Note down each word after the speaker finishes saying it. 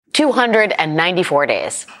294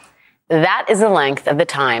 days. That is the length of the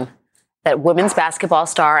time that women's basketball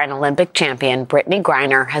star and Olympic champion Brittany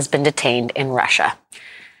Griner has been detained in Russia.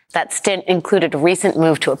 That stint included a recent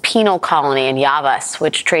move to a penal colony in Yavas,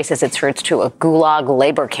 which traces its roots to a gulag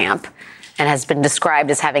labor camp and has been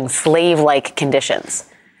described as having slave-like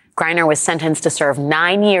conditions. Griner was sentenced to serve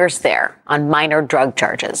 9 years there on minor drug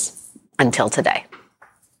charges until today.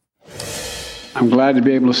 I'm glad to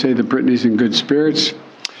be able to say that Brittany's in good spirits.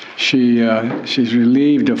 She's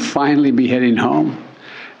relieved to finally be heading home.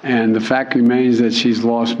 And the fact remains that she's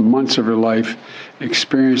lost months of her life,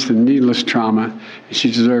 experienced a needless trauma, and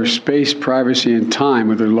she deserves space, privacy, and time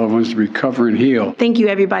with her loved ones to recover and heal. Thank you,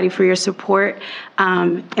 everybody, for your support.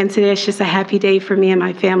 And today is just a happy day for me and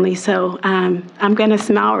my family. So I'm going to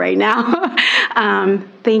smile right now.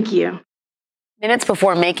 Thank you. Minutes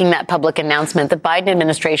before making that public announcement, the Biden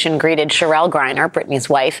administration greeted Sherelle Griner, Brittany's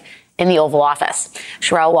wife, in the Oval Office.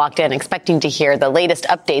 Sherelle walked in expecting to hear the latest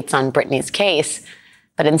updates on Brittany's case.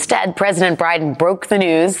 But instead, President Biden broke the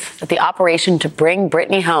news that the operation to bring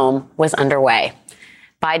Brittany home was underway.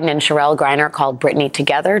 Biden and Sherelle Griner called Brittany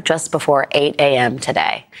together just before 8 a.m.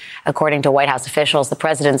 today. According to White House officials, the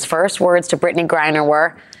president's first words to Brittany Griner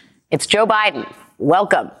were, "It's Joe Biden.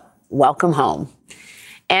 Welcome. Welcome home."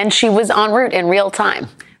 And she was en route in real time.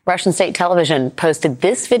 Russian state television posted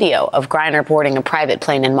this video of Griner boarding a private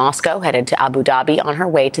plane in Moscow headed to Abu Dhabi on her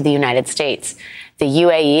way to the United States. The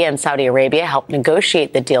UAE and Saudi Arabia helped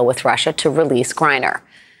negotiate the deal with Russia to release Griner.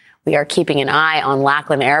 We are keeping an eye on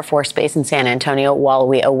Lackland Air Force Base in San Antonio while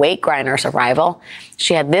we await Griner's arrival.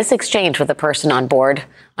 She had this exchange with a person on board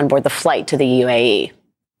the flight to the UAE.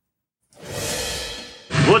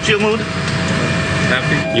 What's your mood?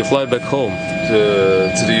 Happy. You fly back home.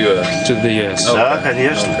 To the U.S. To the U.S. Да,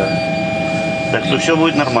 конечно. Так что все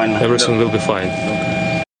будет нормально. Everything will be fine.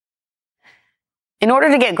 In order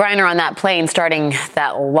to get Griner on that plane starting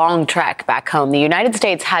that long trek back home, the United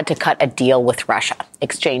States had to cut a deal with Russia,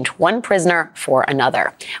 exchange one prisoner for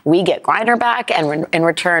another. We get Griner back, and in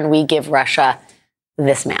return, we give Russia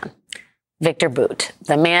this man, Victor Bout,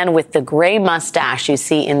 the man with the gray mustache you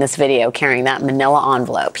see in this video carrying that manila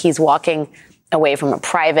envelope. He's walking away from a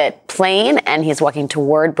private plane, and he's walking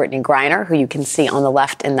toward Brittany Griner, who you can see on the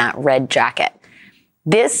left in that red jacket.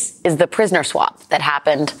 This is the prisoner swap that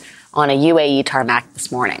happened on a UAE tarmac this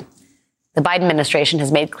morning. The Biden administration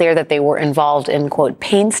has made clear that they were involved in, quote,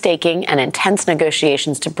 painstaking and intense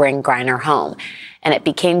negotiations to bring Griner home. And it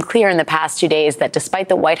became clear in the past 2 days that despite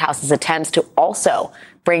the White House's attempts to also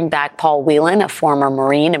bring back Paul Whelan, a former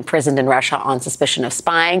Marine imprisoned in Russia on suspicion of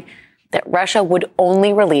spying, that Russia would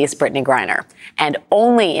only release Brittany Griner, and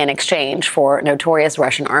only in exchange for notorious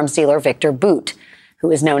Russian arms dealer Victor Bout,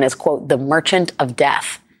 who is known as, quote, the merchant of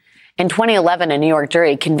death. In 2011, a New York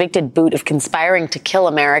jury convicted Bout of conspiring to kill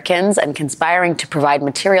Americans and conspiring to provide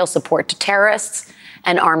material support to terrorists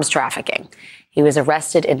and arms trafficking. He was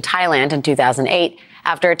arrested in Thailand in 2008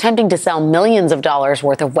 after attempting to sell millions of dollars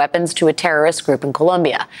worth of weapons to a terrorist group in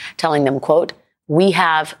Colombia, telling them, quote, "We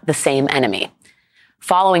have the same enemy."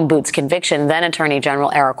 Following Bout's conviction, then Attorney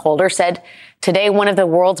General Eric Holder said, "Today, one of the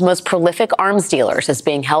world's most prolific arms dealers is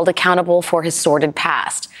being held accountable for his sordid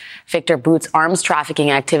past. Victor Bout's arms trafficking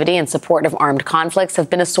activity in support of armed conflicts have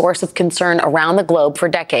been a source of concern around the globe for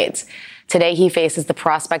decades. Today, he faces the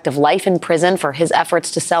prospect of life in prison for his efforts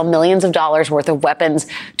to sell millions of dollars worth of weapons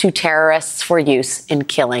to terrorists for use in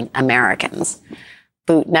killing Americans."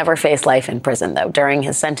 Bout never faced life in prison, though. During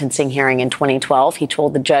his sentencing hearing in 2012, he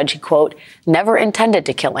told the judge he, quote, never intended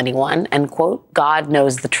to kill anyone, and, quote, God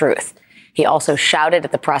knows the truth. He also shouted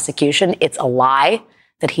at the prosecution, it's a lie,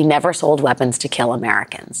 that he never sold weapons to kill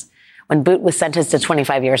Americans. When Bout was sentenced to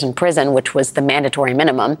 25 years in prison, which was the mandatory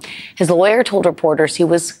minimum, his lawyer told reporters he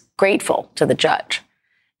was grateful to the judge.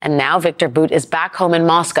 And now Victor Bout is back home in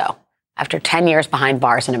Moscow after 10 years behind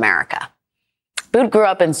bars in America. Bout grew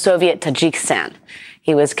up in Soviet Tajikistan.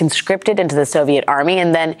 He was conscripted into the Soviet army,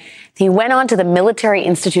 and then he went on to the Military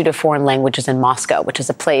Institute of Foreign Languages in Moscow, which is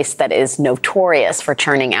a place that is notorious for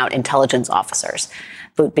churning out intelligence officers.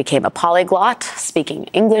 Bout became a polyglot, speaking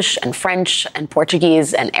English and French and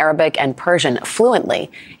Portuguese and Arabic and Persian fluently,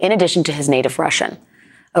 in addition to his native Russian.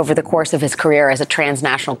 Over the course of his career as a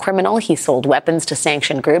transnational criminal, he sold weapons to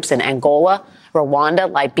sanctioned groups in Angola,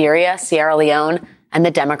 Rwanda, Liberia, Sierra Leone, and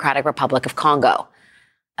the Democratic Republic of Congo.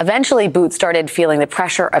 Eventually, Bout started feeling the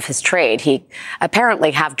pressure of his trade. He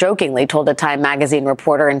apparently half-jokingly told a Time magazine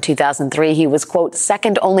reporter in 2003 he was, quote,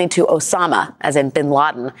 second only to Osama, as in bin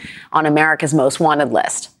Laden, on America's most wanted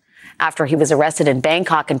list. After he was arrested in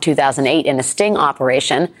Bangkok in 2008 in a sting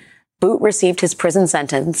operation, Bout received his prison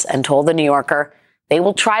sentence and told The New Yorker, they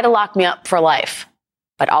will try to lock me up for life,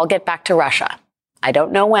 but I'll get back to Russia. I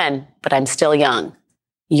don't know when, but I'm still young.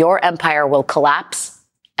 Your empire will collapse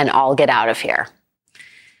and I'll get out of here.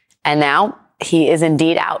 And now he is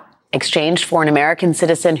indeed out, exchanged for an American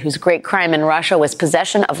citizen whose great crime in Russia was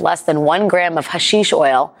possession of less than 1 gram of hashish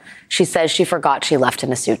oil she says she forgot she left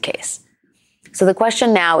in a suitcase. So the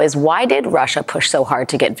question now is, why did Russia push so hard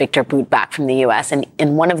to get Viktor Bout back from the U.S.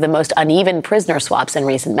 in one of the most uneven prisoner swaps in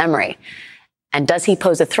recent memory? And does he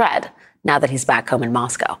pose a threat now that he's back home in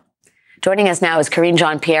Moscow? Joining us now is Karine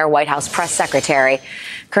Jean-Pierre, White House press secretary.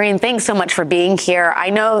 Karine, thanks so much for being here.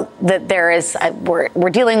 I know that we're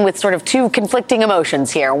dealing with sort of two conflicting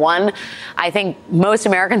emotions here. One, I think most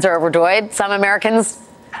Americans are overjoyed. Some Americans,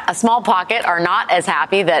 a small pocket, are not as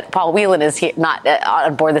happy that Paul Whelan is here, not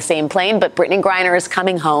on board the same plane, but Brittany Griner is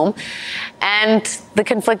coming home, and the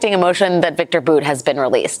conflicting emotion that Viktor Bout has been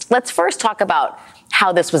released. Let's first talk about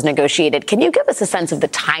how this was negotiated. Can you give us a sense of the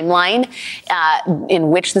timeline in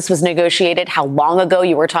which this was negotiated? How long ago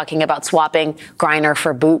you were talking about swapping Griner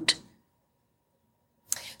for Bout?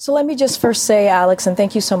 So let me just first say, Alex, and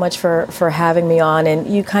thank you so much for having me on. And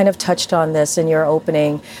you kind of touched on this in your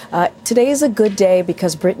opening. Today is a good day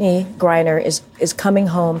because Brittany Griner is coming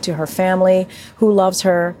home to her family who loves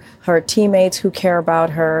her teammates who care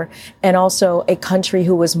about her, and also a country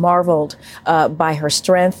who was marveled by her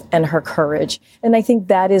strength and her courage. And I think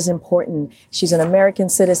that is important. She's an American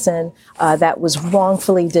citizen that was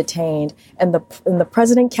wrongfully detained, and the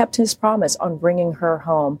president kept his promise on bringing her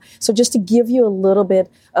home. So just to give you a little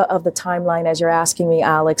bit of the timeline, as you're asking me,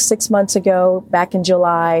 Alex, 6 months ago, back in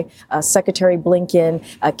July, Secretary Blinken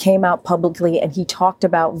came out publicly and he talked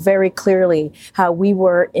about very clearly how we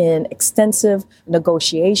were in extensive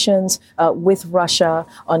negotiations with Russia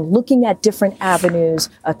on looking at different avenues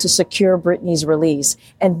to secure Brittany's release.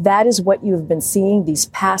 And that is what you've been seeing these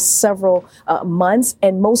past several months.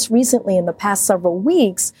 And most recently, in the past several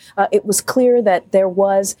weeks, it was clear that there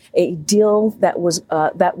was a deal that was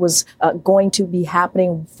going to be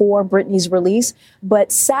happening for Brittany's release.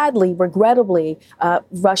 But sadly, regrettably,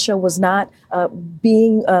 Russia was not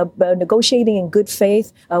negotiating in good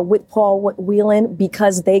faith with Paul Whelan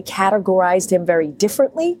because they categorized him very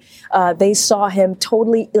differently. They saw him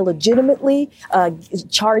totally illegitimately,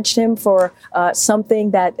 charged him for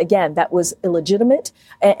something that, again, that was illegitimate.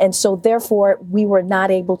 And so therefore, we were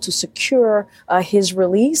not able to secure his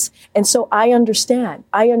release. And so I understand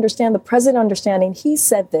the president understanding. He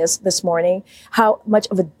said this morning, how much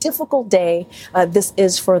of a difficult day this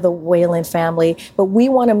is for the Whelan family. But we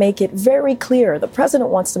want to make it very clear. The president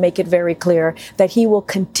wants to make it very clear that he will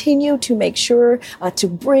continue to make sure to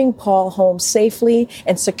bring Paul home safely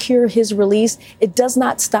and secure his release. It does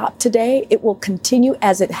not stop today. It will continue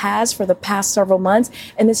as it has for the past several months.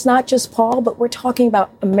 And it's not just Paul, but we're talking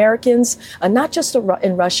about Americans, not just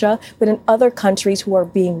in Russia, but in other countries who are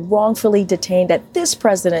being wrongfully detained, that this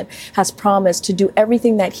president has promised to do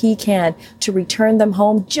everything that he can to return them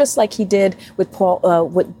home, just like he did with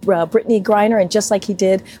Brittany Griner and just like he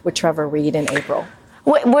did with Trevor Reed in April.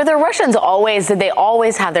 Were the Russians did they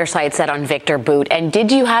always have their sights set on Viktor Bout? And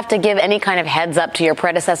did you have to give any kind of heads up to your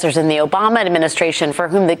predecessors in the Obama administration, for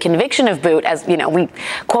whom the conviction of Bout, as you know, we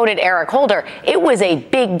quoted Eric Holder, it was a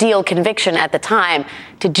big deal conviction at the time.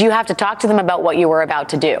 Did you have to talk to them about what you were about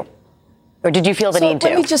to do? Or did you feel the need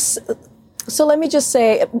to? So let me just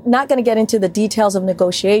say, not going to get into the details of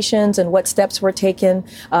negotiations and what steps were taken.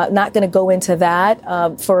 Not going to go into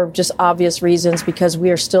that for just obvious reasons, because we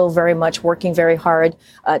are still very much working very hard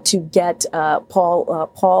to get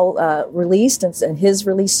Paul released and his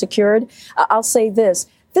release secured. I'll say this.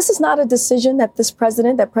 This is not a decision that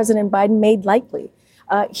President Biden made lightly.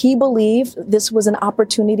 He believed this was an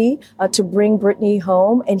opportunity to bring Brittany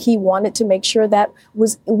home, and he wanted to make sure that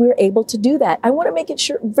we're able to do that. I want to make it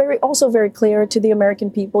very clear to the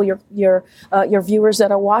American people, your viewers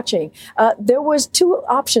that are watching. There was two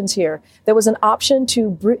options here. There was an option to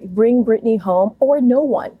bring Brittany home or no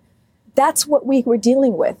one. That's what we were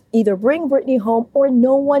dealing with. Either bring Brittany home or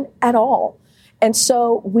no one at all. And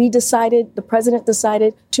so the president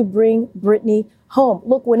decided to bring Brittany home.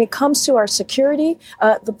 Look, when it comes to our security,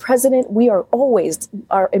 the president,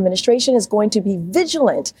 our administration is going to be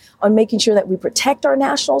vigilant on making sure that we protect our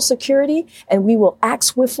national security, and we will act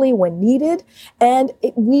swiftly when needed. And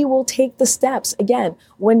we will take the steps, again,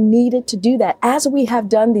 when needed to do that, as we have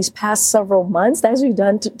done these past several months, as we've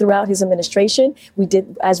done throughout his administration. We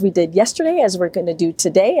did yesterday, as we're going to do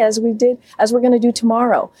today, as we're going to do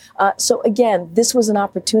tomorrow. So again, this was an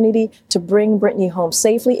opportunity to bring Brittany home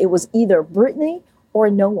safely. It was either Brittany or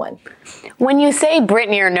no one. When you say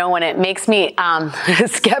Brittany or no one, it makes me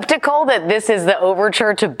skeptical that this is the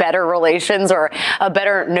overture to better relations or a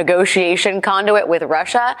better negotiation conduit with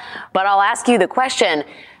Russia. But I'll ask you the question.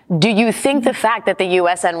 Do you think the fact that the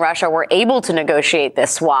U.S. and Russia were able to negotiate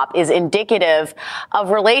this swap is indicative of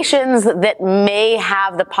relations that may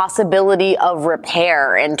have the possibility of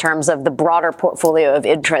repair in terms of the broader portfolio of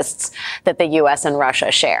interests that the U.S. and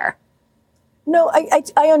Russia share? No,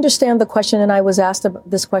 I understand the question, and I was asked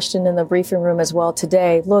this question in the briefing room as well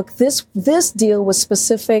today. Look, this deal was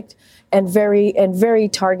specific and very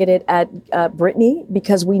targeted at Brittany,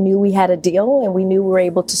 because we knew we had a deal and we knew we were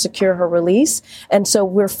able to secure her release. And so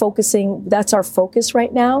we're focusing, that's our focus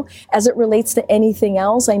right now. As it relates to anything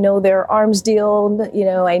else, I know there are arms deal,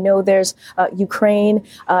 I know there's Ukraine.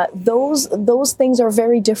 Those things are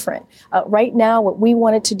very different. Right now, what we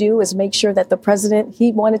wanted to do is make sure that the president,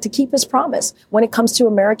 he wanted to keep his promise when it comes to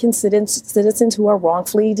American citizens who are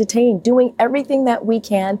wrongfully detained, doing everything that we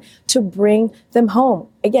can to bring them home.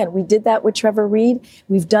 Again, we did that with Trevor Reed.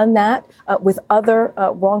 We've done that with other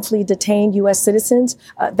wrongfully detained U.S. citizens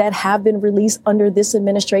that have been released under this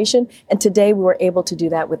administration. And today we were able to do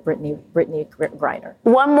that with Brittany Griner.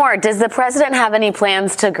 One more. Does the president have any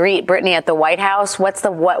plans to greet Brittany at the White House? What's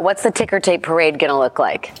the ticker tape parade going to look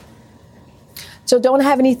like? So don't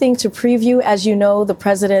have anything to preview. As you know, the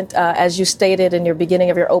president, as you stated in your beginning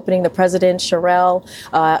of your opening, the president, Sherelle,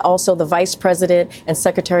 also the vice president and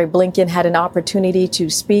Secretary Blinken had an opportunity to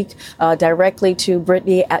speak directly to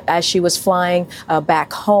Brittany as she was flying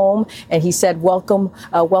back home. And he said, welcome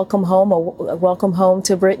home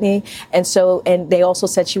to Brittany. And they also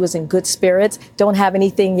said she was in good spirits. Don't have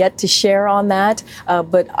anything yet to share on that.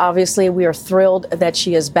 But obviously, we are thrilled that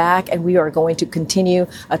she is back, and we are going to continue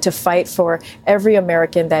to fight for every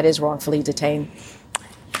American that is wrongfully detained.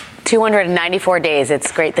 294 days.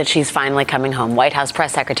 It's great that she's finally coming home. White House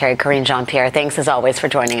Press Secretary Karine Jean-Pierre, thanks as always for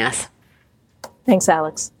joining us. Thanks,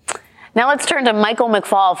 Alex. Now let's turn to Michael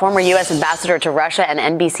McFaul, former U.S. ambassador to Russia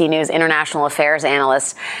and NBC News international affairs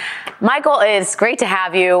analyst. Michael, it's great to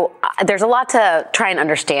have you. There's a lot to try and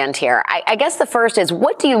understand here. I guess the first is,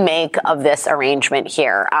 what do you make of this arrangement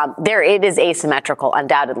here? It is asymmetrical,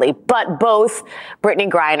 undoubtedly, but both Brittany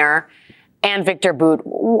Griner and Victor Bout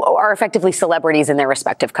are effectively celebrities in their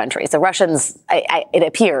respective countries. The Russians, it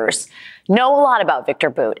appears, know a lot about Victor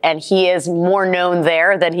Bout, and he is more known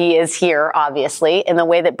there than he is here, obviously, in the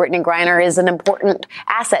way that Brittany Griner is an important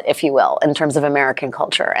asset, if you will, in terms of American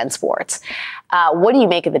culture and sports. What do you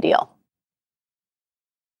make of the deal?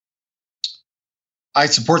 I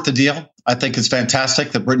support the deal. I think it's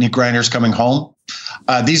fantastic that Brittany Griner is coming home.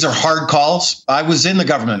 These are hard calls. I was in the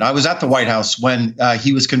government. I was at the White House when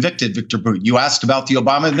he was convicted, Victor Bout. You asked about the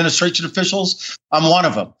Obama administration officials. I'm one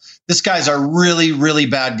of them. This guy's a really, really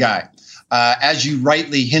bad guy. As you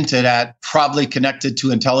rightly hinted at, probably connected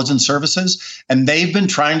to intelligence services. And they've been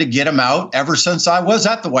trying to get him out ever since I was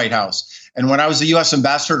at the White House. And when I was the U.S.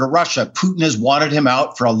 ambassador to Russia, Putin has wanted him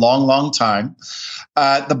out for a long, long time.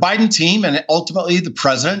 The Biden team and ultimately the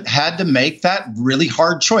president had to make that really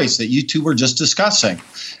hard choice that you two were just discussing.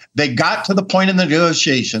 They got to the point in the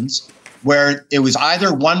negotiations where it was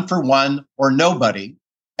either one for one or nobody.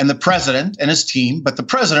 And the president and his team, but the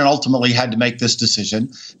president ultimately had to make this decision,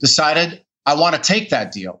 decided, I want to take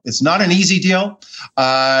that deal. It's not an easy deal.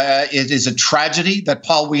 It is a tragedy that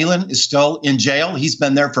Paul Whelan is still in jail. He's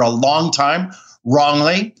been there for a long time,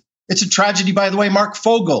 wrongly. It's a tragedy, by the way, Mark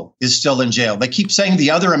Fogel is still in jail. They keep saying the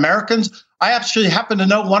other Americans. I actually happen to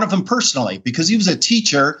know one of them personally because he was a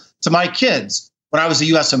teacher to my kids when I was a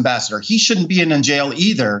U.S. ambassador. He shouldn't be in jail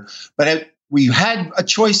either, but we had a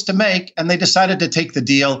choice to make, and they decided to take the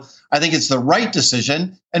deal. I think it's the right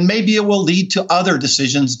decision, and maybe it will lead to other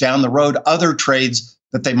decisions down the road, other trades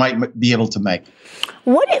that they might be able to make.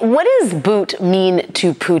 What does Bout mean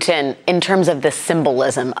to Putin in terms of the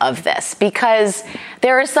symbolism of this? Because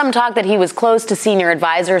there is some talk that he was close to senior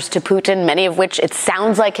advisors to Putin, many of which it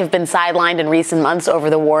sounds like have been sidelined in recent months over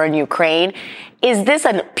the war in Ukraine. Is this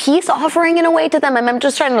a peace offering in a way to them? I'm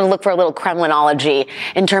just trying to look for a little Kremlinology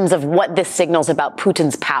in terms of what this signals about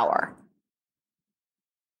Putin's power.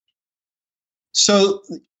 So,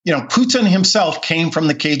 Putin himself came from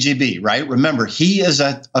the KGB, right? Remember, he is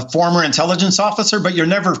a former intelligence officer, but you're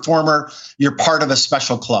never former. You're part of a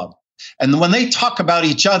special club. And when they talk about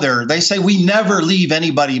each other, they say, we never leave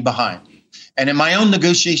anybody behind. And in my own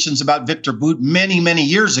negotiations about Victor Bout many, many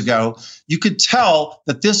years ago, you could tell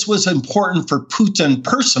that this was important for Putin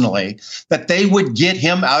personally, that they would get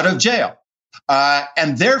him out of jail.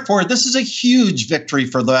 And therefore, this is a huge victory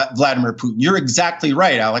for Vladimir Putin. You're exactly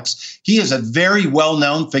right, Alex. He is a very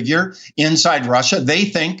well-known figure inside Russia. They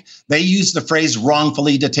think they use the phrase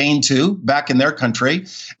wrongfully detained too back in their country.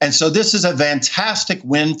 And so this is a fantastic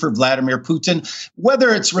win for Vladimir Putin,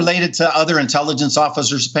 whether it's related to other intelligence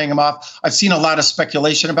officers paying him off. I've seen a lot of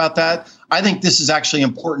speculation about that. I think this is actually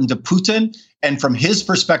important to Putin. And from his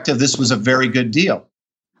perspective, this was a very good deal.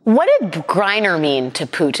 What did Griner mean to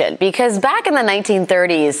Putin? Because back in the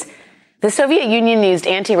 1930s, the Soviet Union used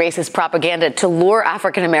anti-racist propaganda to lure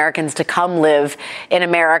African Americans to come live in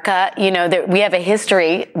America. You know, we have a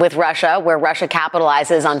history with Russia where Russia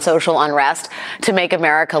capitalizes on social unrest to make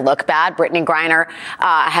America look bad. Brittany Griner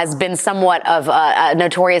has been somewhat of a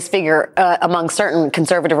notorious figure among certain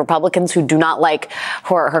conservative Republicans who do not like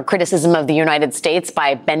her criticism of the United States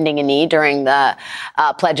by bending a knee during the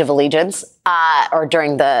Pledge of Allegiance or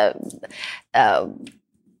during the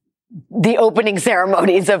opening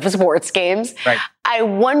ceremonies of sports games. Right. I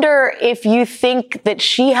wonder if you think that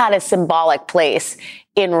she had a symbolic place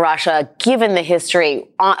in Russia, given the history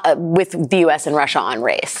with the U.S. and Russia on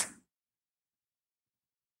race.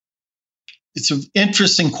 It's an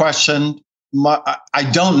interesting question. I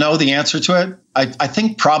don't know the answer to it. I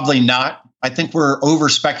think probably not. I think we're over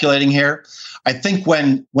speculating here. I think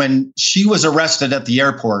when she was arrested at the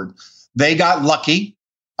airport, they got lucky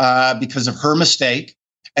because of her mistake.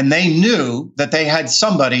 And they knew that they had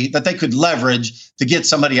somebody that they could leverage to get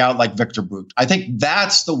somebody out like Victor Bout. I think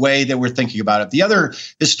that's the way they were thinking about it. The other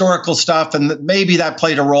historical stuff, and maybe that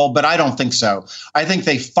played a role, but I don't think so. I think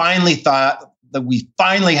they finally thought that we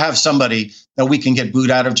finally have somebody that we can get Bout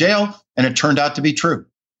out of jail, and it turned out to be true.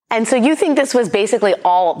 And so you think this was basically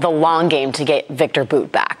all the long game to get Victor Bout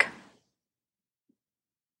back?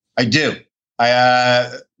 I do.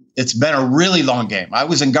 It's been a really long game. I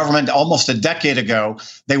was in government almost a decade ago.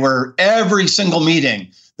 They were every single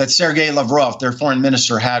meeting that Sergei Lavrov, their foreign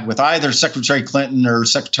minister, had with either Secretary Clinton or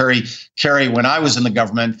Secretary Kerry when I was in the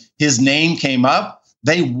government. His name came up.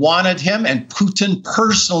 They wanted him, and Putin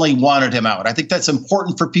personally wanted him out. I think that's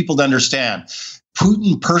important for people to understand.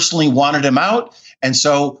 Putin personally wanted him out. And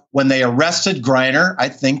so when they arrested Griner, I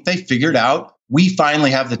think they figured out we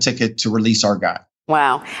finally have the ticket to release our guy.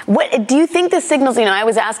 Wow. What do you think this signals? You know, I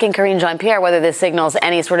was asking Karine Jean-Pierre whether this signals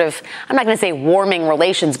any sort of, I'm not going to say warming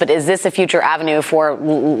relations, but is this a future avenue for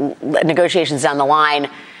negotiations down the line?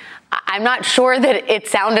 I'm not sure that it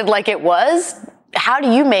sounded like it was. What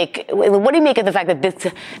do you make of the fact that this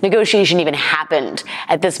negotiation even happened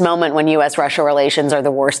at this moment when U.S.-Russia relations are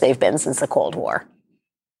the worst they've been since the Cold War?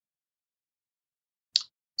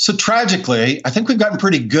 So tragically, I think we've gotten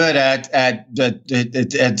pretty good at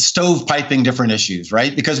stovepiping different issues,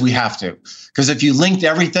 right? Because we have to. Because if you linked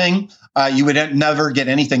everything, you would never get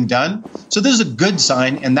anything done. So this is a good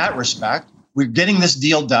sign in that respect. We're getting this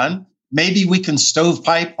deal done. Maybe we can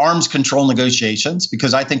stovepipe arms control negotiations,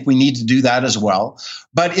 because I think we need to do that as well.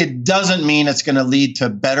 But it doesn't mean it's going to lead to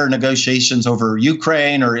better negotiations over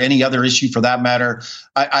Ukraine or any other issue for that matter.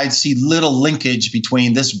 I see little linkage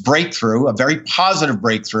between this breakthrough, a very positive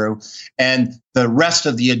breakthrough, and the rest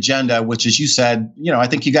of the agenda, which, as you said, I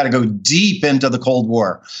think you got to go deep into the Cold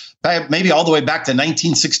War, maybe all the way back to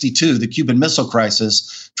 1962, the Cuban Missile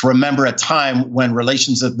Crisis, to remember a time when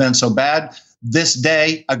relations have been so bad. This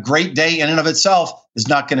day, a great day in and of itself, is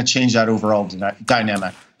not going to change that overall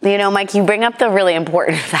dynamic. Mike, you bring up the really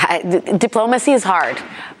important fact. Diplomacy is hard.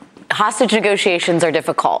 Hostage negotiations are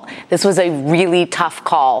difficult. This was a really tough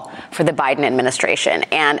call for the Biden administration.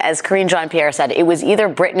 And as Karine Jean-Pierre said, it was either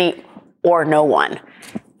Brittany or no one.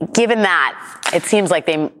 Given that, it seems like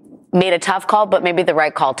they made a tough call, but maybe the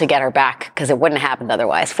right call to get her back, because it wouldn't have happened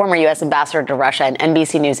otherwise. Former U.S. Ambassador to Russia and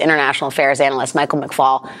NBC News international affairs analyst Michael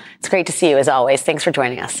McFaul. It's great to see you as always. Thanks for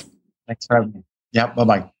joining us. Thanks for having me. Yeah,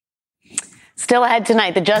 bye-bye. Still ahead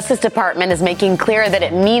tonight, the Justice Department is making clear that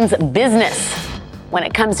it means business when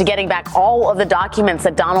it comes to getting back all of the documents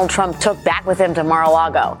that Donald Trump took back with him to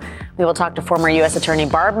Mar-a-Lago. We will talk to former U.S. Attorney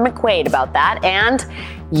Barb McQuaid about that. And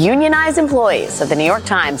unionized employees of the New York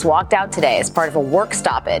Times walked out today as part of a work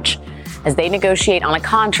stoppage as they negotiate on a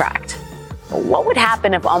contract. But what would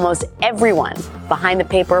happen if almost everyone behind the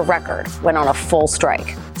paper of record went on a full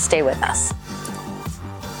strike? Stay with us.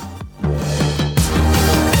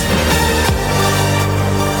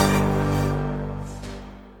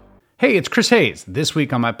 Hey, it's Chris Hayes. This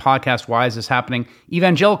week on my podcast, Why Is This Happening?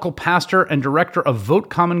 Evangelical pastor and director of Vote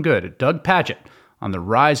Common Good, Doug Padgett, on the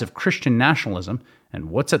rise of Christian nationalism and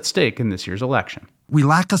what's at stake in this year's election. We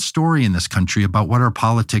lack a story in this country about what our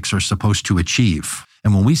politics are supposed to achieve.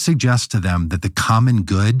 And when we suggest to them that the common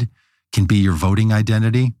good can be your voting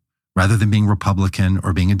identity, rather than being Republican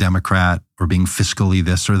or being a Democrat or being fiscally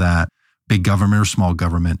this or that, big government or small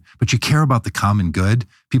government, but you care about the common good,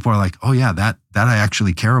 people are like, oh yeah, that I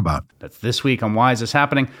actually care about. That's This Week on Why Is This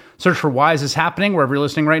Happening? Search for Why Is This Happening wherever you're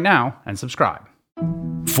listening right now and subscribe.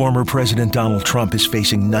 Former President Donald Trump is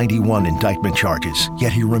facing 91 indictment charges,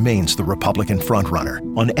 yet he remains the Republican frontrunner.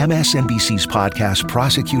 On MSNBC's podcast,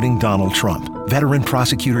 Prosecuting Donald Trump, veteran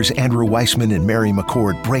prosecutors Andrew Weissman and Mary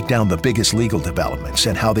McCord break down the biggest legal developments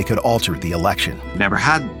and how they could alter the election. Never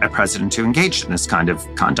had a president who engaged in this kind of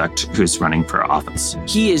conduct who's running for office.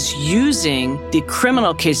 He is using the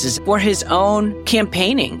criminal cases for his own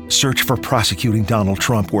campaigning. Search for Prosecuting Donald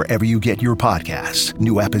Trump wherever you get your podcasts.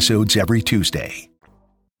 New episodes every Tuesday.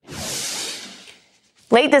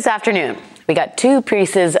 Late this afternoon, we got two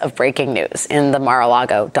pieces of breaking news in the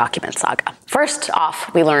Mar-a-Lago document saga. First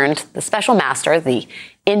off, we learned the special master, the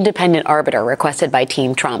independent arbiter requested by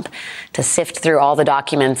Team Trump to sift through all the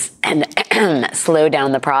documents and slow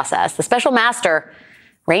down the process. The special master,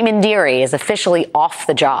 Raymond Dearie, is officially off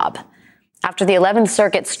the job. After the 11th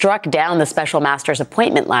Circuit struck down the special master's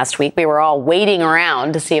appointment last week, we were all waiting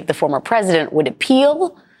around to see if the former president would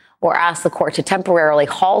appeal or ask the court to temporarily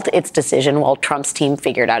halt its decision while Trump's team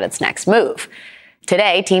figured out its next move.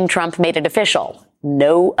 Today, Team Trump made it official.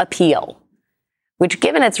 No appeal. Which,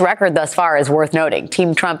 given its record thus far, is worth noting.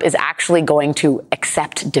 Team Trump is actually going to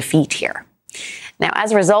accept defeat here. Now,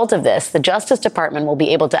 as a result of this, the Justice Department will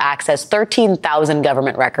be able to access 13,000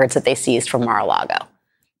 government records that they seized from Mar-a-Lago.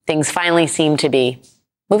 Things finally seem to be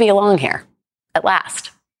moving along here, at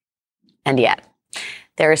last. And yet,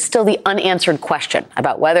 there is still the unanswered question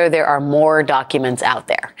about whether there are more documents out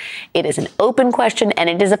there. It is an open question, and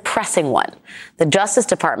it is a pressing one. The Justice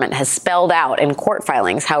Department has spelled out in court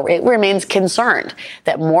filings how it remains concerned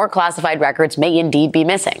that more classified records may indeed be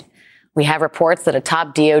missing. We have reports that a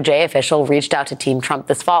top DOJ official reached out to Team Trump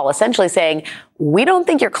this fall, essentially saying, "We don't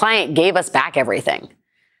think your client gave us back everything."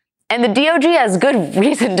 And the DOJ has good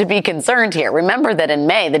reason to be concerned here. Remember that in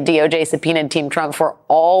May, the DOJ subpoenaed Team Trump for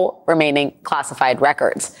all remaining classified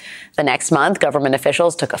records. The next month, government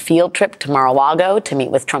officials took a field trip to Mar-a-Lago to meet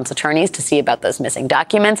with Trump's attorneys to see about those missing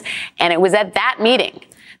documents. And it was at that meeting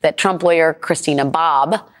that Trump lawyer Christina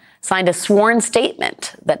Bobb signed a sworn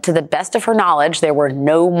statement that, to the best of her knowledge, there were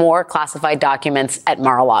no more classified documents at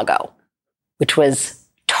Mar-a-Lago, which was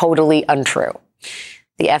totally untrue.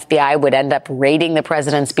 The FBI would end up raiding the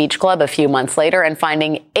President's Beach Club a few months later and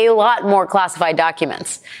finding a lot more classified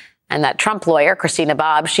documents. And that Trump lawyer, Christina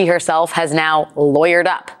Bobb, she herself has now lawyered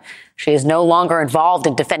up. She is no longer involved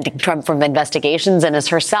in defending Trump from investigations and is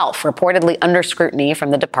herself reportedly under scrutiny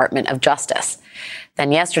from the Department of Justice.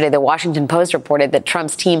 Then yesterday, the Washington Post reported that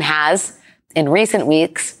Trump's team has, in recent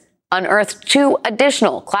weeks, unearthed 2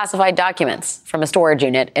 additional classified documents from a storage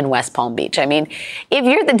unit in West Palm Beach. I mean, if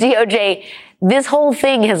you're the DOJ, this whole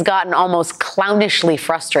thing has gotten almost clownishly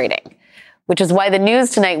frustrating, which is why the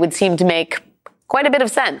news tonight would seem to make quite a bit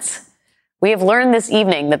of sense. We have learned this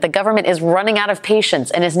evening that the government is running out of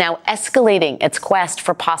patience and is now escalating its quest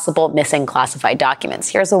for possible missing classified documents.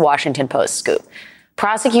 Here's the Washington Post scoop.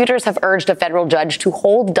 Prosecutors have urged a federal judge to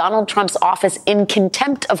hold Donald Trump's office in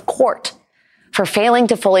contempt of court for failing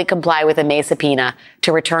to fully comply with a May subpoena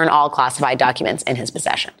to return all classified documents in his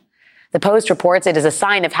possession. The Post reports it is a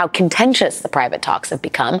sign of how contentious the private talks have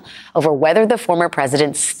become over whether the former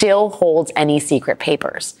president still holds any secret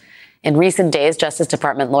papers. In recent days, Justice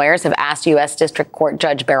Department lawyers have asked U.S. District Court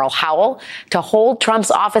Judge Beryl Howell to hold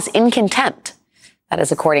Trump's office in contempt. That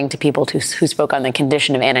is according to people who spoke on the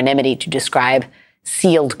condition of anonymity to describe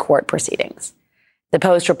sealed court proceedings. The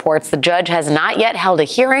Post reports the judge has not yet held a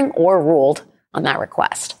hearing or ruled on that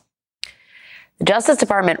request. The Justice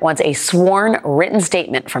Department wants a sworn written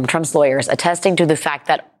statement from Trump's lawyers attesting to the fact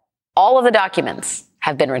that all of the documents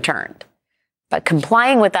have been returned. But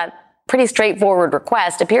complying with that pretty straightforward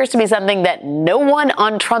request appears to be something that no one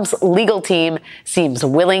on Trump's legal team seems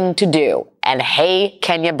willing to do. And hey,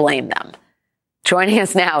 can you blame them? Joining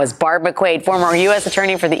us now is Barb McQuaid, former U.S.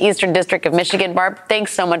 Attorney for the Eastern District of Michigan. Barb,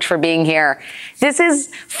 thanks so much for being here. This is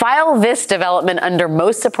file this development under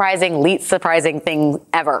most surprising, least surprising thing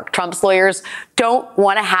ever. Trump's lawyers don't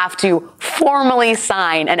want to have to formally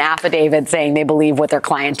sign an affidavit saying they believe what their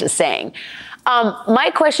client is saying.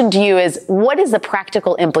 My question to you is, what is the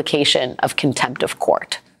practical implication of contempt of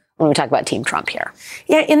court when we talk about Team Trump here?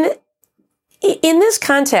 Yeah, In this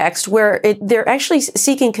context, where they're actually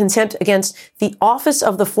seeking contempt against the office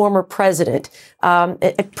of the former president,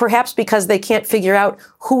 perhaps because they can't figure out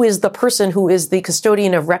who is the person who is the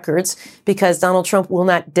custodian of records, because Donald Trump will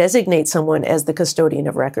not designate someone as the custodian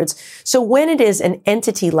of records. So when it is an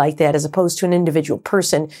entity like that, as opposed to an individual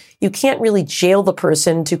person, you can't really jail the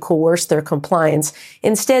person to coerce their compliance.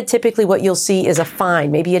 Instead, typically what you'll see is a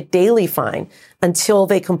fine, maybe a daily fine, until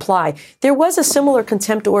they comply. There was a similar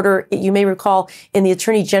contempt order, you may recall, in the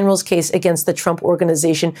Attorney General's case against the Trump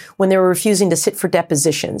Organization when they were refusing to sit for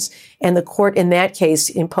depositions. And the court in that case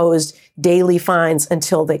imposed daily fines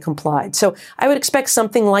until they complied. So I would expect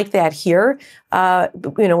something like that here.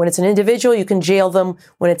 When it's an individual, you can jail them.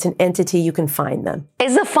 When it's an entity, you can fine them.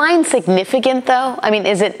 Is the fine significant, though? I mean,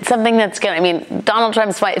 is it something that's Donald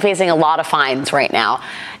Trump's facing a lot of fines right now.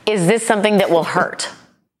 Is this something that will hurt?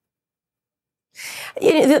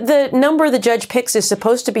 The number the judge picks is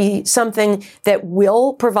supposed to be something that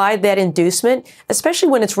will provide that inducement, especially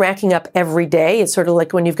when it's racking up every day. It's sort of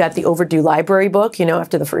like when you've got the overdue library book,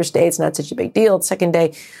 after the first day, it's not such a big deal. The second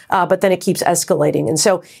day, but then it keeps escalating. And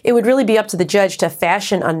so it would really be up to the judge to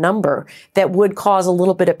fashion a number that would cause a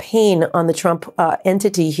little bit of pain on the Trump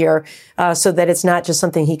entity here, so that it's not just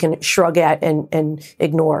something he can shrug at and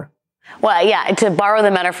ignore. Well, yeah, to borrow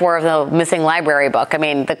the metaphor of the missing library book,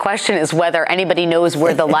 the question is whether anybody knows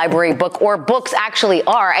where the library book or books actually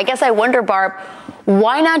are. I guess I wonder, Barb,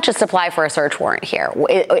 why not just apply for a search warrant here?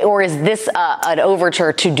 Or is this an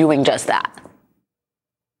overture to doing just that?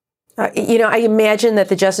 I imagine that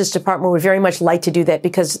the Justice Department would very much like to do that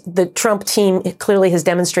because the Trump team clearly has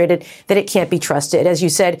demonstrated that it can't be trusted. As you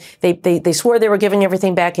said, they swore they were giving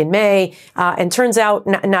everything back in May, and turns out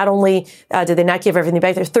not only did they not give everything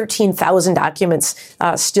back, there are 13,000 documents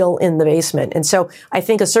still in the basement. And so I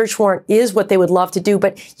think a search warrant is what they would love to do,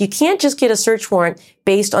 but you can't just get a search warrant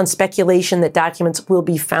based on speculation that documents will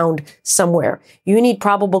be found somewhere. You need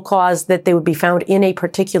probable cause that they would be found in a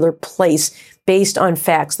particular place based on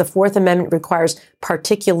facts. The Fourth Amendment requires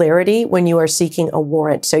particularity when you are seeking a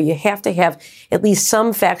warrant. So you have to have at least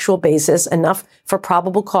some factual basis, enough for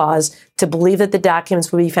probable cause to believe that the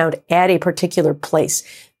documents will be found at a particular place.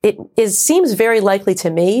 It seems very likely to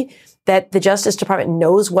me that the Justice Department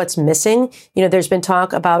knows what's missing. There's been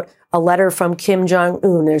talk about a letter from Kim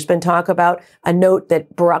Jong-un. There's been talk about a note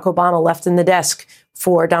that Barack Obama left in the desk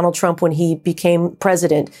for Donald Trump when he became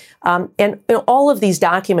president. And all of these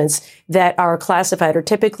documents that are classified are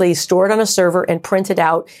typically stored on a server and printed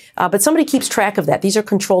out. But somebody keeps track of that. These are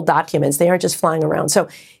controlled documents. They aren't just flying around. So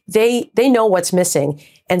they know what's missing.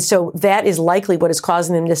 And so that is likely what is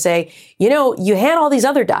causing them to say, you had all these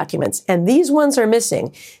other documents and these ones are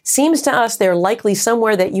missing. Seems to us they're likely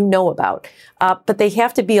somewhere that you know about. But they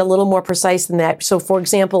have to be a little more precise than that. So, for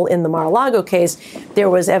example, in the Mar-a-Lago case, there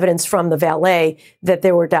was evidence from the valet that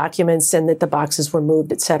there were documents and that the boxes were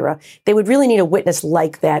moved, et cetera. They would really need a witness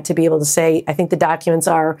like that to be able to say, I think the documents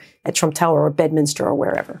are at Trump Tower or Bedminster or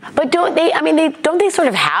wherever. But don't they sort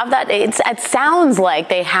of have that? It sounds like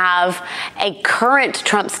they have a current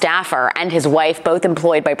Trump staffer and his wife, both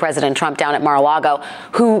employed by President Trump down at Mar-a-Lago,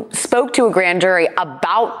 who spoke to a grand jury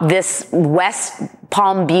about this West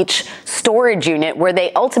Palm Beach storage unit where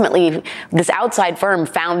they ultimately, this outside firm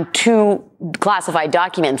found 2 classified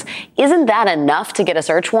documents. Isn't that enough to get a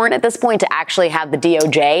search warrant at this point to actually have the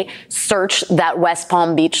DOJ search that West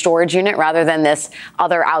Palm Beach storage unit rather than this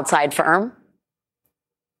other outside firm?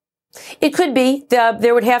 It could be.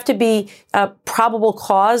 There would have to be a probable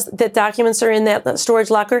cause that documents are in that storage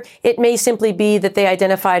locker. It may simply be that they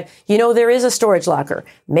identified, there is a storage locker.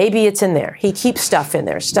 Maybe it's in there. He keeps stuff in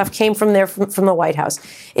there. Stuff came from there from the White House.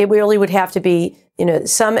 It really would have to be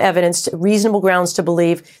some evidence, reasonable grounds to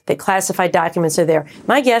believe that classified documents are there.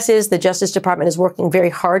 My guess is the Justice Department is working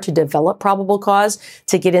very hard to develop probable cause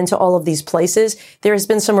to get into all of these places. There has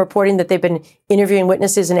been some reporting that they've been interviewing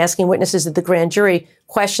witnesses and asking witnesses at the grand jury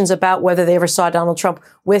questions about whether they ever saw Donald Trump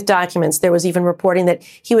with documents. There was even reporting that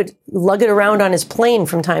he would lug it around on his plane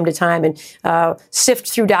from time to time and sift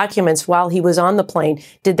through documents while he was on the plane.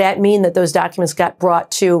 Did that mean that those documents got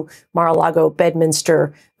brought to Mar-a-Lago,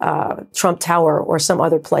 Bedminster, Trump Tower, or some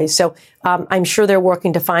other place? So I'm sure they're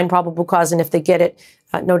working to find probable cause, and if they get it,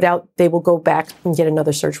 no doubt they will go back and get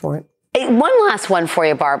another search warrant. One last one for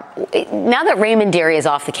you, Barb. Now that Raymond Dearie is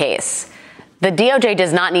off the case, the DOJ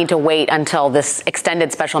does not need to wait until this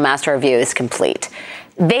extended special master review is complete.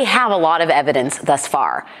 They have a lot of evidence thus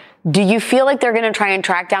far. Do you feel like they're going to try and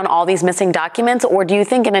track down all these missing documents, or do you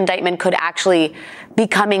think an indictment could actually be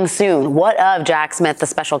coming soon? What of Jack Smith, the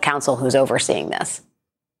special counsel who's overseeing this?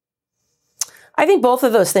 I think both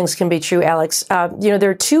of those things can be true, Alex. There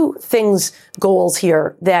are two goals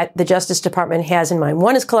here that the Justice Department has in mind.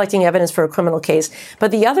 One is collecting evidence for a criminal case, but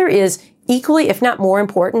the other is equally, if not more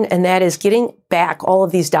important, and that is getting back all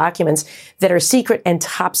of these documents that are secret and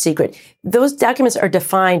top secret. Those documents are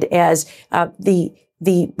defined as the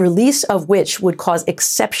release of which would cause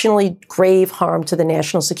exceptionally grave harm to the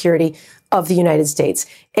national security of the United States.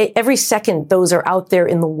 Every second those are out there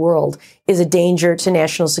in the world is a danger to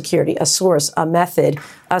national security, a source, a method,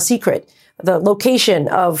 a secret, the location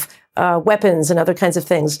of weapons and other kinds of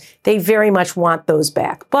things. They very much want those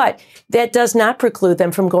back. But that does not preclude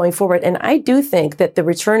them from going forward. And I do think that the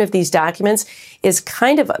return of these documents is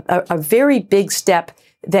kind of a very big step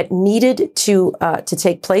that needed to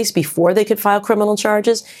take place before they could file criminal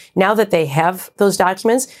charges. Now that they have those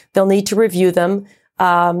documents, they'll need to review them.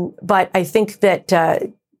 But I think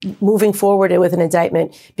that moving forward with an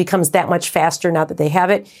indictment becomes that much faster now that they have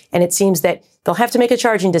it. And it seems that they'll have to make a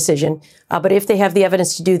charging decision. But if they have the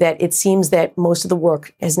evidence to do that, it seems that most of the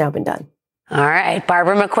work has now been done. All right.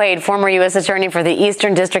 Barbara McQuaid, former U.S. Attorney for the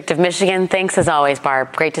Eastern District of Michigan. Thanks as always,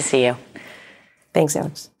 Barb. Great to see you. Thanks,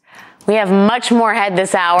 Alex. We have much more ahead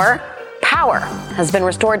this hour. Power has been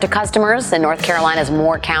restored to customers in North Carolina's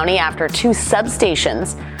Moore County after two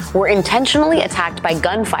substations were intentionally attacked by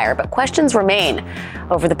gunfire, but questions remain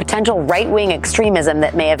over the potential right-wing extremism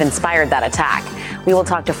that may have inspired that attack. We will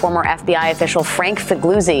talk to former FBI official Frank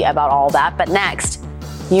Figluzzi about all that, but next,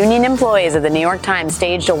 union employees of the New York Times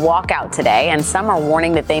staged a walkout today, and some are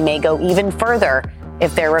warning that they may go even further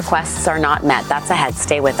if their requests are not met. That's ahead.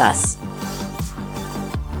 Stay with us.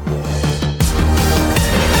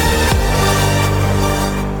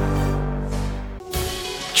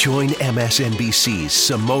 Join MSNBC's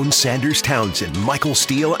Simone Sanders-Townsend, Michael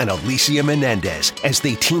Steele, and Alicia Menendez as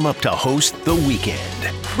they team up to host The Weekend.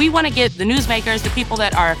 We want to get the newsmakers, the people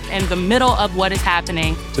that are in the middle of what is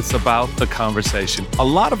happening. It's about the conversation. A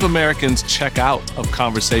lot of Americans check out of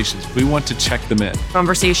conversations. We want to check them in.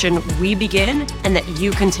 Conversation we begin and that you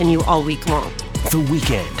continue all week long. The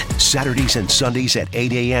Weekend, Saturdays and Sundays at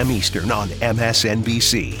 8 a.m. Eastern on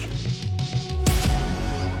MSNBC.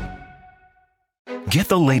 Get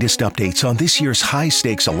the latest updates on this year's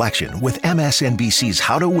high-stakes election with MSNBC's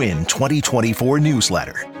How to Win 2024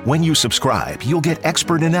 newsletter. When you subscribe, you'll get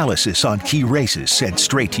expert analysis on key races sent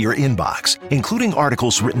straight to your inbox, including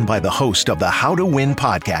articles written by the host of the How to Win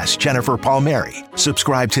podcast, Jennifer Palmieri.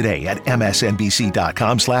 Subscribe today at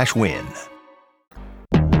msnbc.com/win.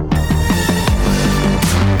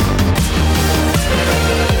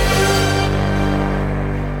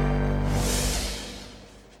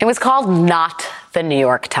 It was called Not the New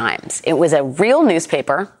York Times. It was a real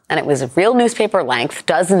newspaper, and it was a real newspaper length,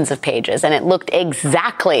 dozens of pages, and it looked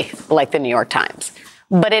exactly like the New York Times.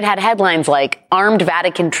 But it had headlines like Armed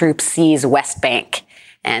Vatican Troops Seize West Bank,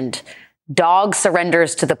 and Dog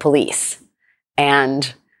Surrenders to the Police,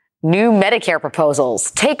 and New Medicare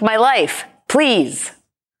Proposals, Take My Life, Please.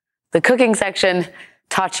 The cooking section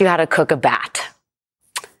taught you how to cook a bat.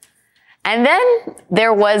 And then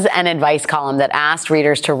there was an advice column that asked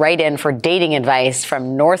readers to write in for dating advice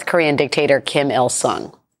from North Korean dictator Kim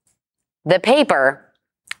Il-sung. The paper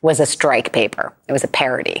was a strike paper. It was a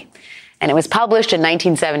parody. And it was published in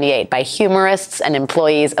 1978 by humorists and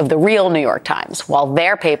employees of the real New York Times, while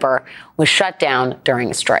their paper was shut down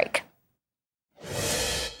during a strike.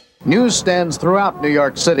 Newsstands throughout New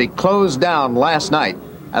York City closed down last night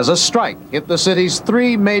as a strike hit the city's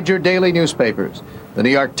three major daily newspapers: the New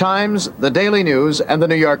York Times, the Daily News, and the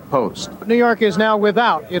New York Post. New York is now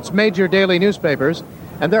without its major daily newspapers,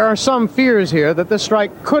 and there are some fears here that this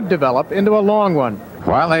strike could develop into a long one.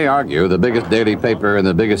 While they argue the biggest daily paper in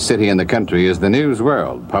the biggest city in the country is the News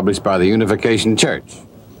World, published by the Unification Church,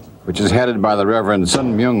 which is headed by the Reverend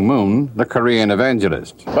Sun Myung Moon, the Korean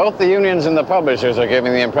evangelist. Both the unions and the publishers are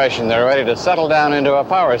giving the impression they're ready to settle down into a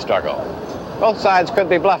power struggle. Both sides could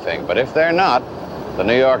be bluffing, but if they're not, the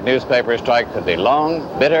New York newspaper strike could be long,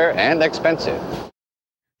 bitter, and expensive.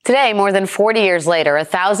 Today, more than 40 years later,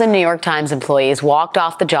 1,000 New York Times employees walked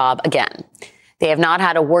off the job again. They have not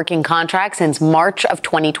had a working contract since March of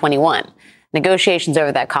 2021. Negotiations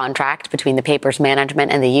over that contract between the paper's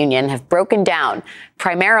management and the union have broken down,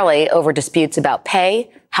 primarily over disputes about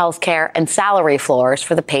pay, health care, and salary floors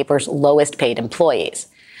for the paper's lowest paid employees.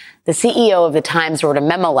 The CEO of the Times wrote a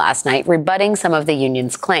memo last night rebutting some of the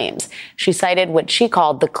union's claims. She cited what she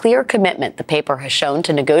called the clear commitment the paper has shown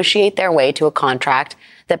to negotiate their way to a contract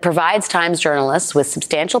that provides Times journalists with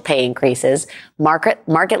substantial pay increases,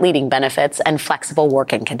 market-leading benefits, and flexible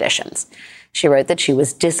working conditions. She wrote that she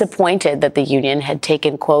was disappointed that the union had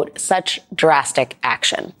taken, quote, such drastic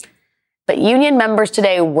action. But union members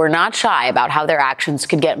today were not shy about how their actions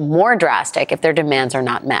could get more drastic if their demands are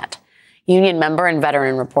not met. Union member and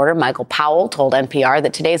veteran reporter Michael Powell told NPR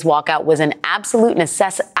that today's walkout was an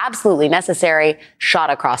absolutely necessary shot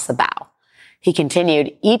across the bow. He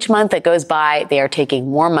continued, each month that goes by, they are taking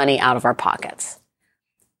more money out of our pockets.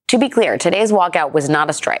 To be clear, today's walkout was not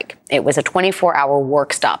a strike. It was a 24-hour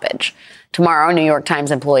work stoppage. Tomorrow, New York Times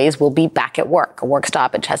employees will be back at work. A work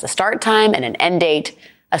stoppage has a start time and an end date.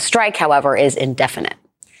 A strike, however, is indefinite.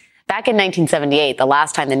 Back in 1978, the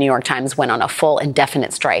last time the New York Times went on a full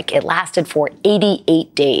indefinite strike, it lasted for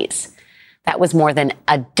 88 days. That was more than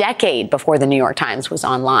a decade before the New York Times was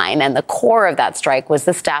online, and the core of that strike was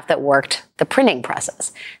the staff that worked the printing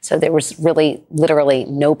presses. So there was really, literally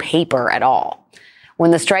no paper at all. When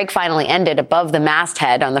the strike finally ended, above the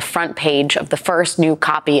masthead on the front page of the first new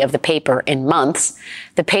copy of the paper in months,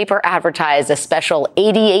 the paper advertised a special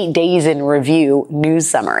 88 days in review news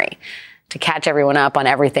summary to catch everyone up on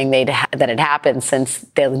everything that had happened since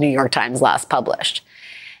the New York Times last published.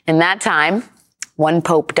 In that time, one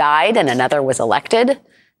pope died and another was elected.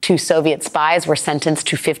 2 Soviet spies were sentenced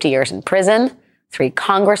to 50 years in prison. 3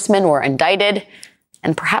 congressmen were indicted.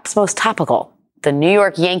 And perhaps most topical, the New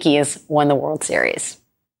York Yankees won the World Series.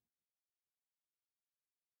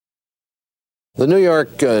 The New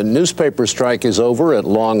York newspaper strike is over at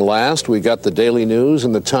long last. We got the Daily News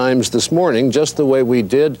and the Times this morning, just the way we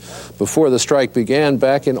did before the strike began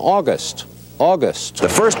back in August. The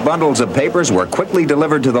first bundles of papers were quickly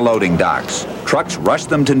delivered to the loading docks. Trucks rushed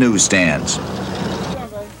them to newsstands.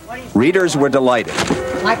 Readers were delighted.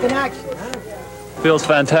 Like an action. Feels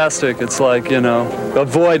fantastic. It's like, a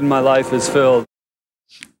void in my life is filled.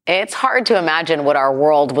 It's hard to imagine what our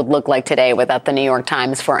world would look like today without the New York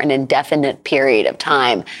Times for an indefinite period of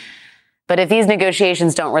time. But if these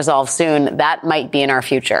negotiations don't resolve soon, that might be in our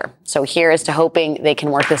future. So here is to hoping they can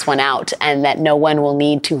work this one out and that no one will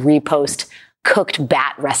need to repost cooked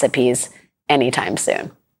bat recipes anytime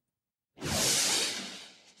soon.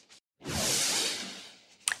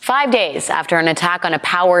 5 days after an attack on a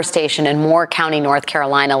power station in Moore County, North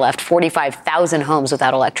Carolina, left 45,000 homes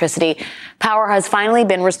without electricity, power has finally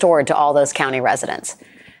been restored to all those county residents.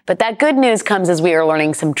 But that good news comes as we are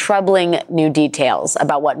learning some troubling new details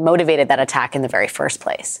about what motivated that attack in the very first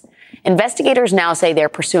place. Investigators now say they're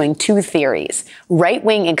pursuing 2 theories: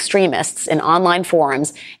 right-wing extremists in online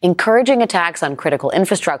forums encouraging attacks on critical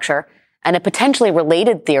infrastructure, and a potentially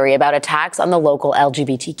related theory about attacks on the local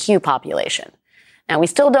LGBTQ population. Now, we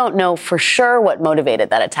still don't know for sure what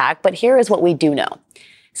motivated that attack, but here is what we do know.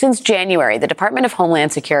 Since January, the Department of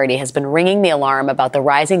Homeland Security has been ringing the alarm about the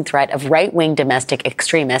rising threat of right-wing domestic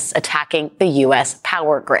extremists attacking the U.S.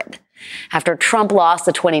 power grid. After Trump lost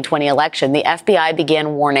the 2020 election, the FBI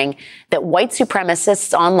began warning that white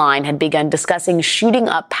supremacists online had begun discussing shooting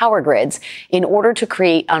up power grids in order to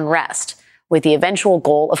create unrest, with the eventual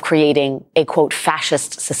goal of creating a, quote,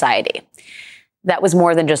 fascist society. That was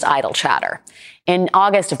more than just idle chatter. In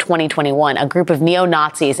August of 2021, a group of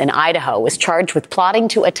neo-Nazis in Idaho was charged with plotting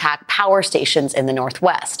to attack power stations in the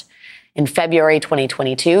Northwest. In February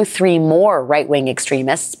 2022, 3 more right-wing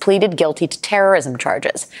extremists pleaded guilty to terrorism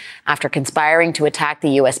charges after conspiring to attack the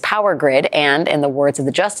U.S. power grid and, in the words of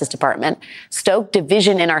the Justice Department, stoke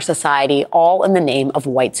division in our society, all in the name of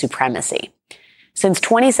white supremacy. Since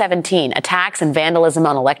 2017, attacks and vandalism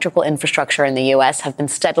on electrical infrastructure in the U.S. have been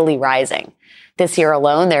steadily rising. This year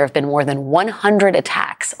alone, there have been more than 100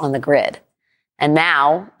 attacks on the grid. And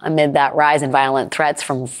now, amid that rise in violent threats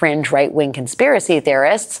from fringe right-wing conspiracy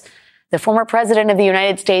theorists, the former president of the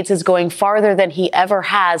United States is going farther than he ever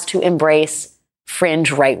has to embrace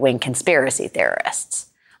fringe right-wing conspiracy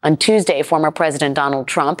theorists. On Tuesday, former President Donald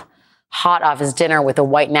Trump, hot off his dinner with a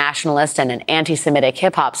white nationalist and an anti-Semitic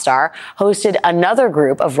hip-hop star, hosted another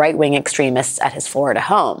group of right-wing extremists at his Florida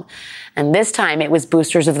home. And this time it was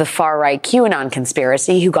boosters of the far-right QAnon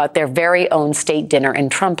conspiracy who got their very own state dinner in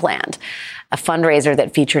Trumpland, a fundraiser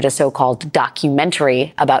that featured a so-called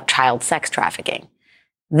documentary about child sex trafficking.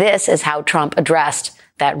 This is how Trump addressed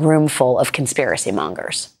that room full of conspiracy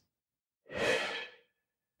mongers.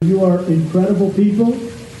 You are incredible people,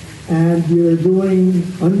 and you're doing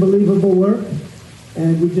unbelievable work,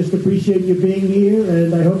 and we just appreciate you being here,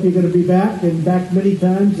 and I hope you're going to be back, and back many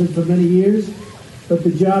times and for many years. But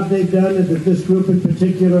the job they've done, and that this group in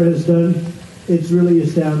particular has done, it's really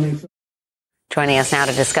astounding. Joining us now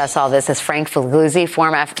to discuss all this is Frank Figliuzzi,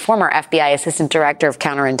 former FBI Assistant Director of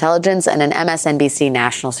Counterintelligence and an MSNBC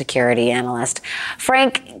national security analyst.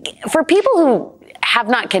 Frank, for people who have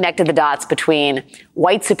not connected the dots between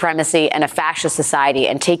white supremacy and a fascist society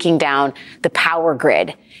and taking down the power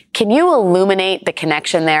grid, can you illuminate the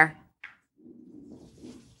connection there?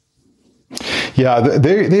 Yeah,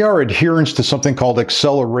 they are adherents to something called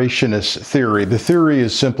accelerationist theory. The theory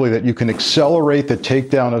is simply that you can accelerate the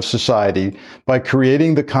takedown of society by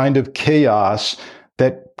creating the kind of chaos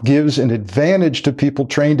that gives an advantage to people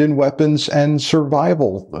trained in weapons and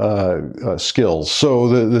survival skills. So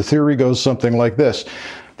the theory goes something like this.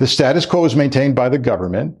 The status quo is maintained by the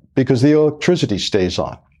government because the electricity stays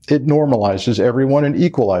on. It normalizes everyone and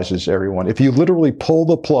equalizes everyone. If you literally pull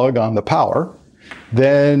the plug on the power,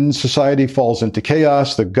 then society falls into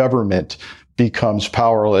chaos. The government becomes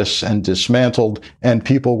powerless and dismantled, and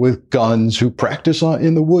people with guns who practice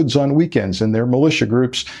in the woods on weekends and their militia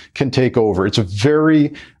groups can take over. It's a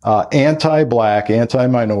very anti-black,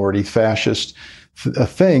 anti-minority, fascist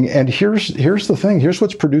thing. And here's the thing. Here's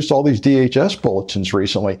what's produced all these DHS bulletins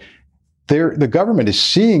recently. The government is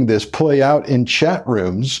seeing this play out in chat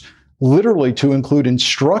rooms, literally to include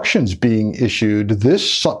instructions being issued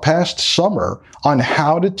this past summer on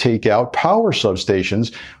how to take out power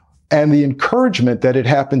substations, and the encouragement that it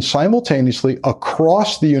happen simultaneously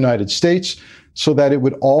across the United States so that it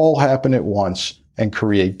would all happen at once and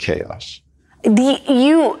create chaos.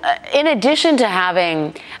 In addition to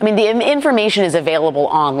having, the information is available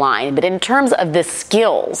online, but in terms of the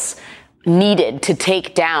skills needed to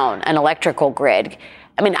take down an electrical grid,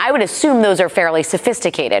 I would assume those are fairly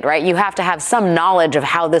sophisticated, right? You have to have some knowledge of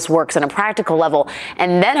how this works on a practical level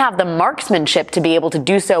and then have the marksmanship to be able to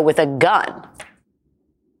do so with a gun.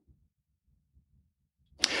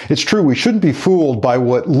 It's true. We shouldn't be fooled by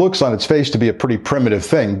what looks on its face to be a pretty primitive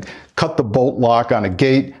thing. Cut the bolt lock on a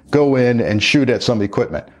gate, go in and shoot at some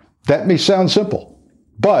equipment. That may sound simple,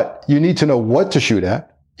 but you need to know what to shoot at.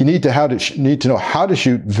 You need to know how to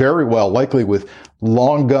shoot very well, likely with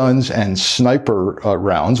long guns and sniper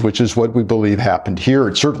rounds, which is what we believe happened here.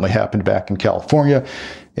 It certainly happened back in California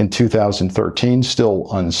in 2013, still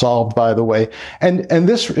unsolved, by the way. And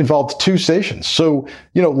this involved 2 stations. So,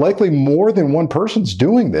 likely more than one person's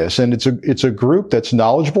doing this. And it's a group that's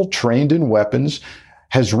knowledgeable, trained in weapons,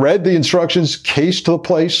 has read the instructions, cased the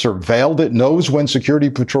place, surveilled it, knows when security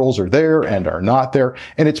patrols are there and are not there.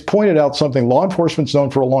 And it's pointed out something law enforcement's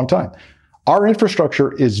known for a long time. Our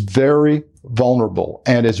infrastructure is very vulnerable.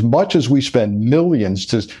 And as much as we spend millions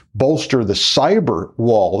to bolster the cyber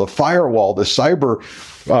wall, the firewall, the cyber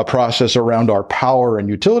process around our power and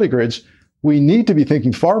utility grids, we need to be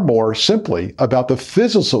thinking far more simply about the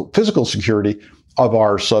physical security of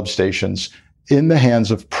our substations in the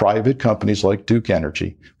hands of private companies like Duke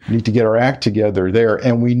Energy. We need to get our act together there,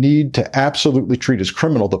 and we need to absolutely treat as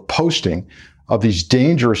criminal the posting of these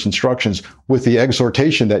dangerous instructions with the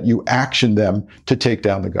exhortation that you action them to take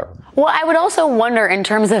down the government. Well, I would also wonder, in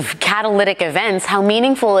terms of catalytic events, how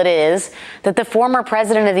meaningful it is that the former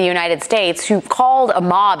president of the United States, who called a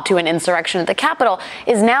mob to an insurrection at the Capitol,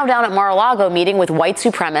 is now down at Mar-a-Lago meeting with white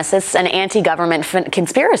supremacists and anti-government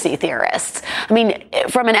conspiracy theorists.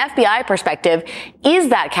 From an FBI perspective, is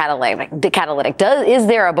that catalytic? Is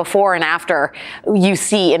there a before and after you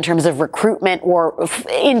see in terms of recruitment or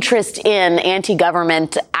interest in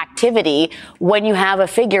anti-government activity when you have a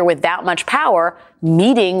figure with that much power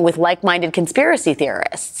meeting with like-minded conspiracy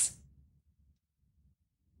theorists?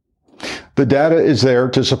 The data is there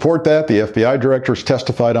to support that. The FBI director has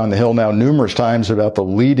testified on the Hill now numerous times about the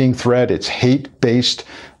leading threat. It's hate-based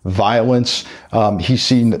violence. He's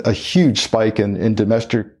seen a huge spike in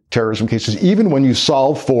domestic terrorism cases, even when you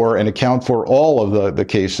solve for and account for all of the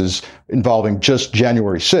cases involving just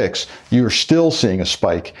January 6th, you're still seeing a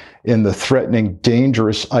spike in the threatening,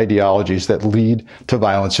 dangerous ideologies that lead to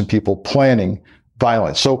violence and people planning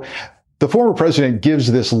violence. So the former president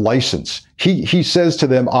gives this license. He says to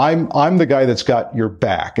them, I'm the guy that's got your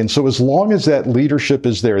back. And so as long as that leadership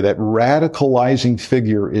is there, that radicalizing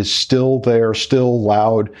figure is still there, still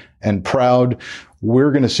loud and proud,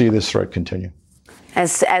 we're going to see this threat continue.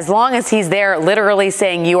 As long as he's there literally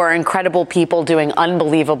saying you are incredible people doing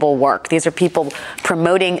unbelievable work. These are people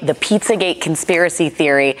promoting the Pizzagate conspiracy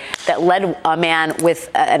theory that led a man with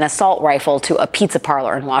an assault rifle to a pizza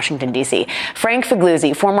parlor in Washington, D.C. Frank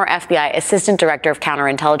Figliuzzi, former FBI Assistant Director of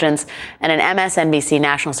Counterintelligence and an MSNBC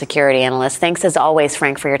national security analyst. Thanks as always,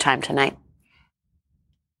 Frank, for your time tonight.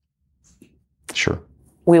 Sure.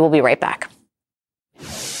 We will be right back.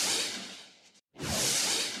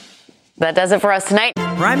 That does it for us tonight.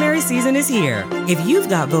 Primary season is here. If you've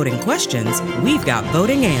got voting questions, we've got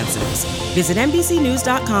voting answers. Visit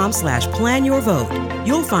NBCNews.com/planyourvote.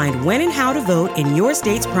 You'll find when and how to vote in your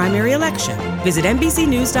state's primary election. Visit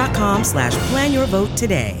NBCNews.com/planyourvote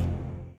today.